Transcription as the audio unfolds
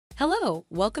Hello,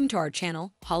 welcome to our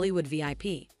channel, Hollywood VIP.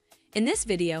 In this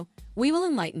video, we will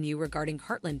enlighten you regarding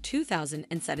Heartland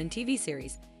 2007 TV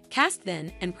series, cast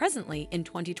then and presently in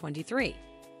 2023.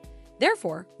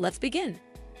 Therefore, let's begin.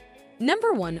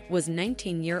 Number 1 was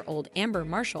 19-year-old Amber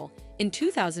Marshall in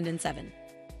 2007.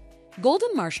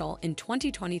 Golden Marshall in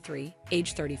 2023,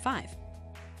 age 35.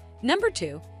 Number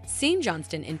 2, Sean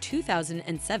Johnston in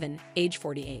 2007, age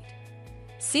 48.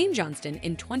 Sean Johnston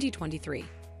in 2023,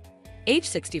 age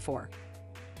 64.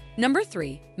 Number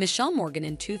 3, Michelle Morgan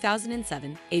in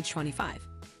 2007, age 25.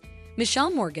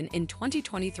 Michelle Morgan in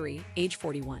 2023, age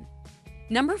 41.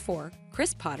 Number 4,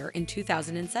 Chris Potter in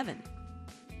 2007,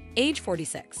 age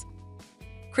 46.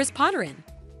 Chris Potter in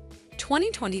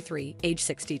 2023, age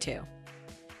 62.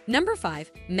 Number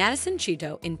 5, Madison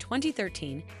Cheeto in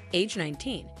 2013, age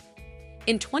 19.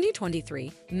 In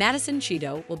 2023, Madison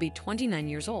Cheeto will be 29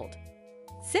 years old.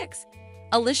 6.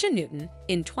 Alicia Newton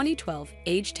in 2012,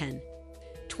 age 10.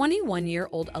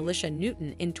 21-year-old Alicia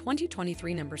Newton in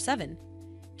 2023. Number 7.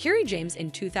 Kiri James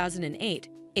in 2008,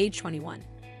 age 21.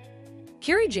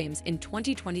 Kiri James in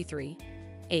 2023,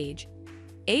 age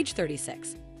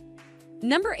 36.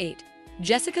 Number 8.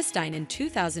 Jessica Stein in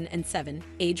 2007,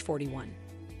 age 41.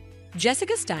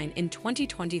 Jessica Stein in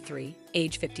 2023,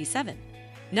 age 57.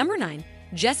 Number 9.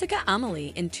 Jessica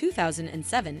Amelie in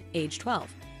 2007, age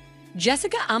 12.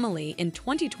 Jessica Amelie in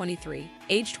 2023,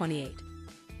 age 28.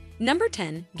 Number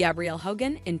 10. Gabrielle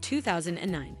Hogan in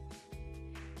 2009,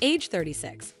 age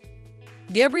 36.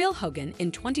 Gabrielle Hogan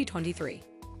in 2023,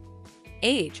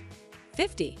 age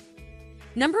 50.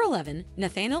 Number 11.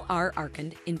 Nathaniel R.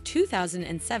 Archand in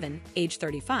 2007, age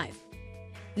 35.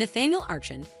 Nathaniel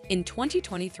Archand in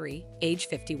 2023, age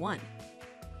 51.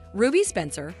 Ruby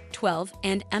Spencer, 12,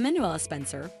 and Emanuela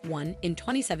Spencer, 1, in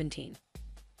 2017.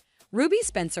 Ruby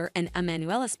Spencer and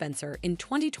Emanuela Spencer in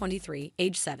 2023,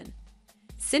 age 7.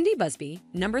 Cindy Busby,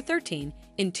 number 13,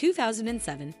 in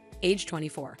 2007, age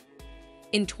 24.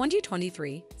 In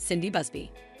 2023, Cindy Busby,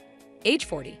 age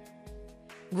 40.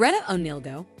 Greta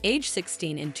O'Neilgo, age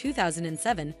 16 in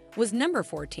 2007, was number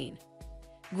 14.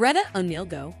 Greta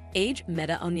O'Neilgo, age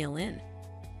Meta O'Neill in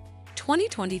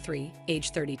 2023,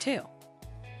 age 32.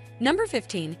 Number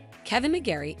 15. Kevin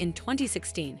McGarry in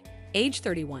 2016, age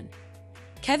 31.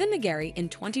 Kevin McGarry in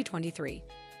 2023,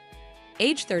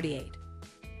 age 38.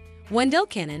 Wendell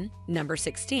Cannon, number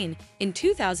 16, in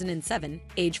 2007,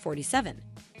 age 47.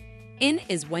 In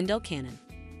is Wendell Cannon,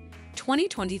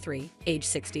 2023, age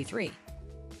 63.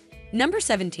 Number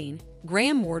 17.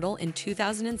 Graham Wardle in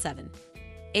 2007,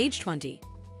 age 20.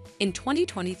 In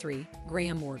 2023,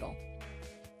 Graham Wardle,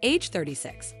 age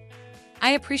 36.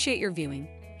 I appreciate your viewing.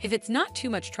 If it's not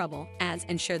too much trouble, add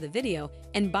and share the video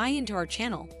and buy into our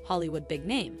channel, Hollywood Big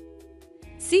Name.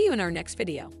 See you in our next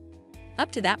video.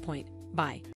 Up to that point, bye.